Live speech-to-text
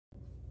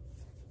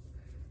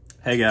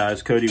Hey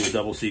guys, Cody with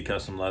Double C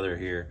Custom Leather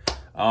here.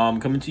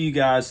 Coming to you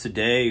guys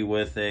today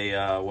with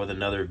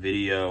another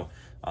video.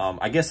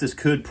 I guess this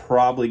could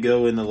probably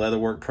go in the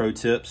Leatherwork Pro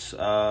Tips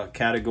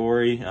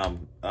category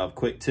of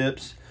quick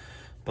tips,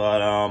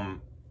 but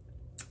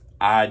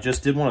I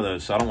just did one of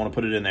those, so I don't want to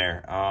put it in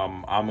there.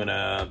 I'm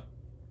gonna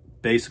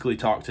basically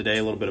talk today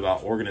a little bit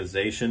about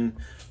organization,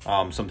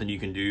 something you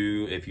can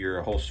do if you're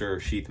a holster or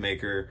sheath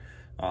maker,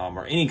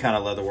 or any kind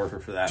of leather worker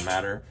for that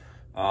matter.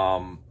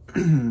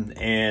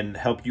 And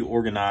help you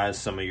organize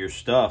some of your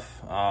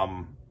stuff.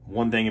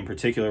 One thing in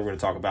particular we're going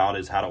to talk about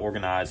is how to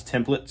organize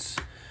templates.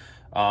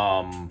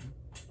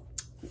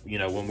 You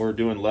know, when we're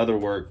doing leather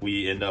work,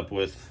 we end up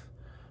with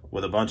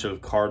a bunch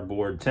of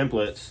cardboard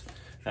templates.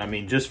 I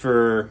mean, just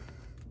for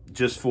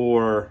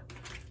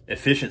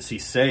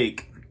efficiency's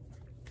sake,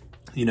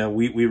 you know,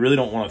 we really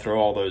don't want to throw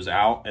all those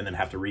out and then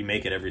have to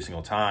remake it every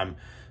single time.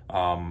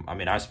 I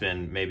mean, I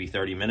spend maybe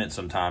 30 minutes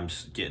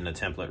sometimes getting a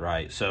template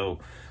right. So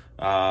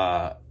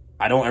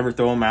I don't ever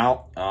throw them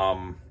out,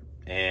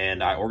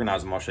 and I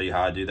organize them. I'll show you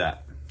how I do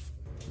that.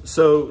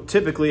 So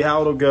typically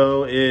how it'll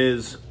go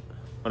is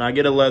when I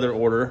get a leather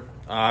order,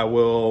 I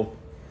will,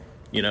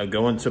 you know,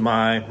 go into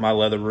my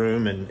leather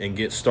room and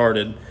get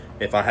started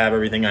if I have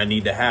everything I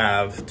need to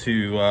have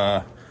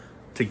to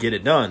get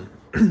it done.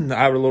 I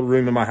have a little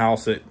room in my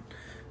house that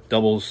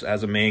doubles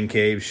as a man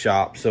cave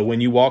shop. So when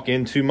you walk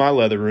into my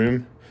leather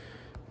room,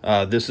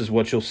 this is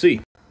what you'll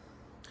see.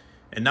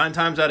 And 9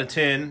 times out of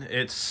 10,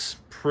 it's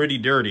pretty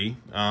dirty,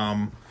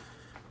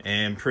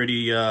 and pretty,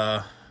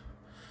 you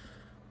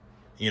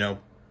know,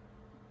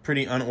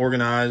 pretty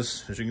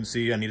unorganized. As you can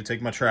see, I need to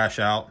take my trash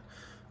out.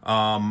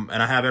 And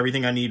I have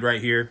everything I need right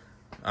here.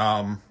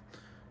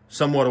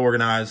 Somewhat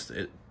organized.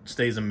 It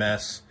stays a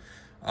mess.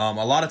 A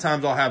lot of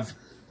times I'll have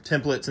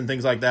templates and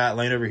things like that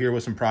laying over here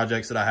with some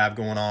projects that I have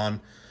going on.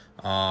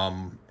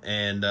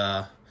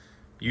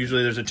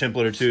 Usually there's a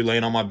template or two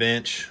laying on my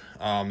bench.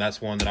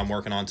 That's one that I'm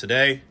working on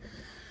today.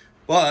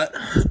 But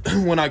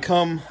when I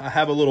come, I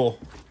have a little,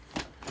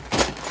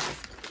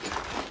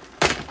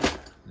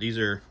 these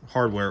are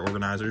hardware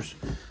organizers.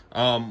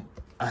 I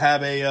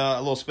have a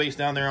little space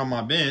down there on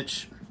my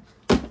bench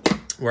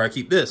where I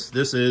keep this.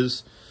 This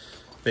is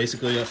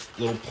basically a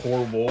little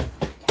portable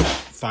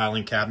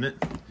filing cabinet.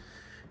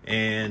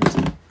 And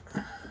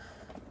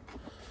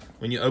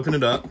when you open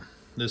it up,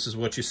 this is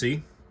what you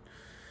see.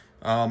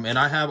 And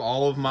I have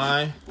all of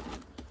my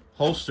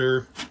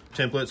holster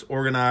templates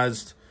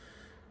organized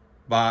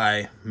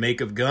by make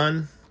of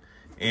gun,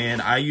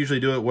 and I usually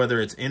do it whether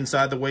it's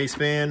inside the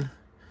waistband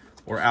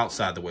or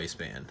outside the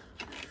waistband.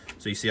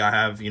 So you see I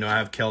have, you know, I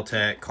have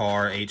Kel-Tec,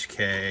 Car,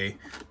 HK.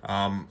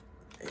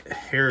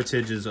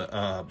 Heritage is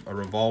a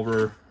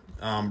revolver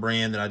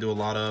brand that I do a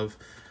lot of.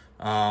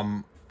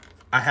 I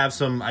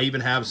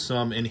even have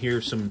some in here,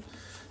 some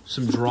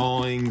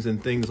drawings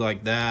and things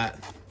like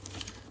that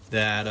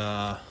that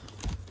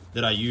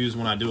I use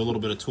when I do a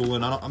little bit of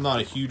tooling. I'm not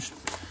a huge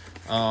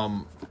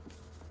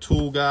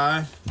tool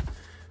guy,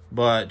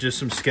 but just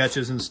some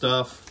sketches and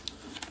stuff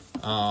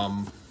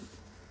of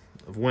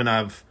when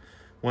I've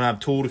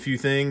tooled a few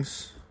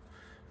things,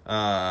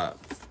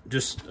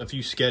 just a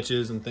few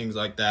sketches and things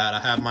like that. I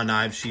have my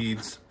knife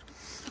sheaths.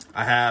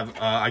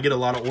 I get a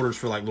lot of orders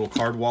for like little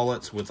card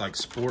wallets with like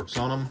sports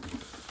on them,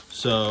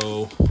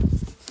 so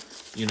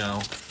you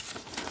know,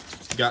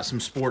 got some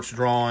sports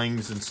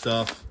drawings and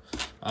stuff.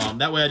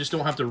 That way I just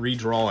don't have to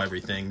redraw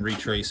everything,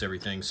 retrace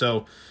everything.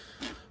 So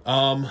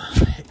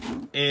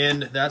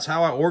and that's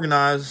how I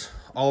organize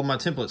all of my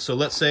templates. So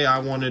let's say I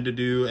wanted to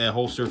do a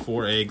holster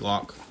for a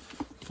Glock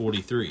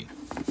 43.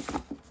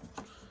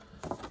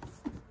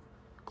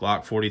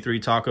 Glock 43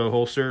 taco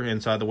holster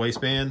inside the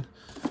waistband.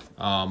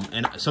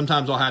 And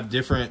sometimes I'll have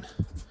different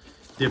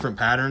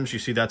patterns. You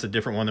see that's a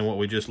different one than what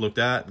we just looked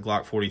at,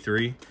 Glock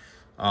 43.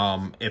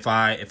 If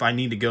I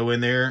need to go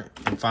in there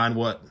and find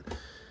what,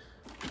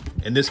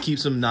 and this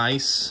keeps them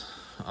nice.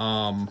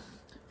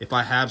 If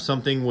I have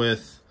something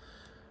with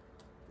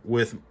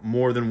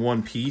more than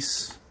one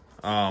piece,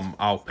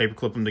 I'll paper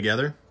clip them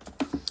together.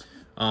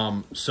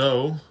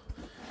 So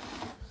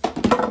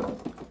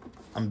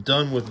I'm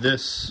done with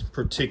this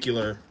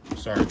particular,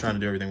 sorry, I'm trying to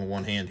do everything with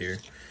one hand here.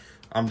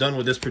 I'm done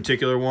with this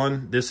particular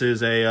one. This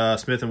is a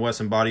Smith &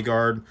 Wesson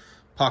Bodyguard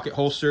pocket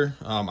holster.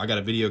 I got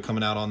a video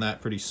coming out on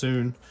that pretty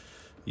soon.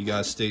 You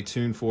guys stay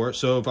tuned for it.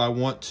 So if I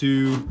want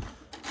to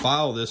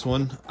file this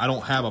one, I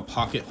don't have a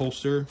pocket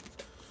holster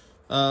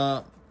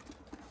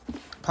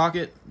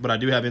pocket, but I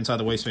do have inside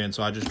the waistband,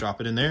 so I just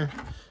drop it in there.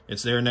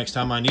 It's there next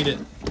time I need it.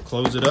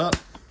 Close it up,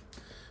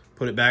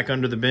 put it back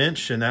under the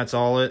bench, and that's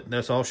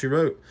all she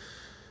wrote.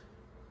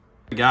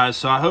 Guys,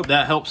 so I hope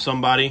that helps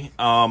somebody.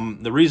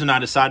 The reason I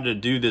decided to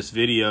do this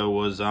video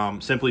was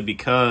simply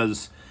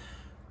because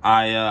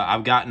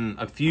I've gotten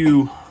a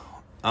few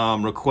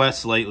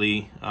requests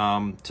lately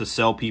to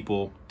sell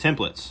people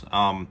templates.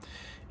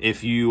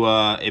 If you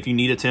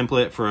need a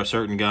template for a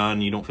certain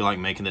gun, you don't feel like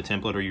making the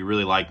template, or you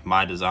really like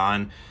my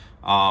design,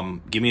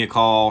 give me a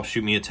call,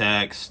 shoot me a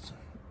text,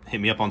 hit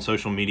me up on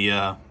social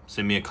media,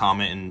 send me a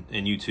comment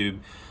in YouTube.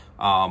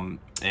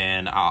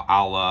 and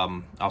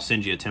I'll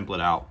send you a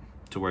template out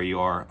to where you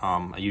are.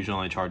 I usually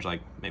only charge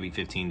like maybe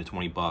 15 to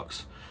 20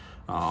 bucks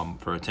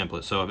for a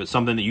template. So if it's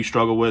something that you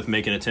struggle with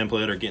making a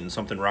template or getting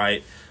something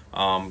right,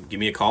 give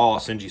me a call. I'll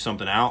send you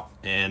something out,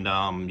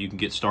 and you can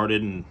get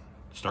started and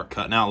start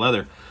cutting out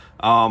leather.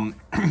 And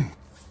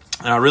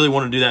I really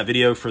want to do that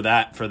video for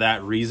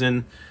that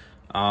reason.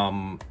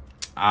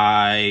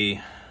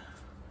 I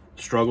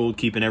struggled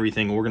keeping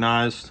everything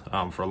organized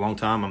for a long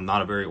time. I'm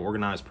not a very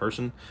organized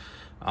person.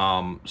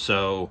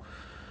 So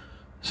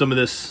some of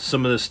this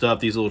stuff,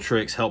 these little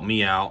tricks help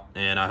me out,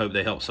 and I hope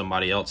they help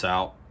somebody else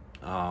out.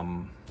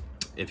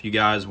 If you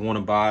guys want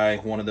to buy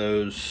one of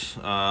those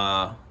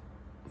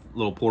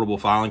little portable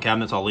filing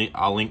cabinets,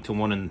 I'll link to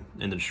one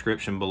in the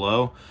description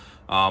below.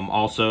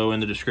 Also in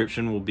the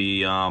description will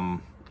be a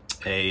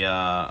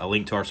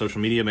link to our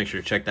social media. Make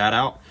sure to check that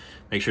out.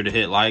 Make sure to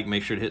hit like,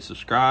 make sure to hit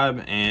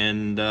subscribe,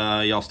 and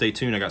y'all stay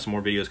tuned. I got some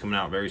more videos coming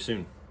out very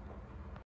soon.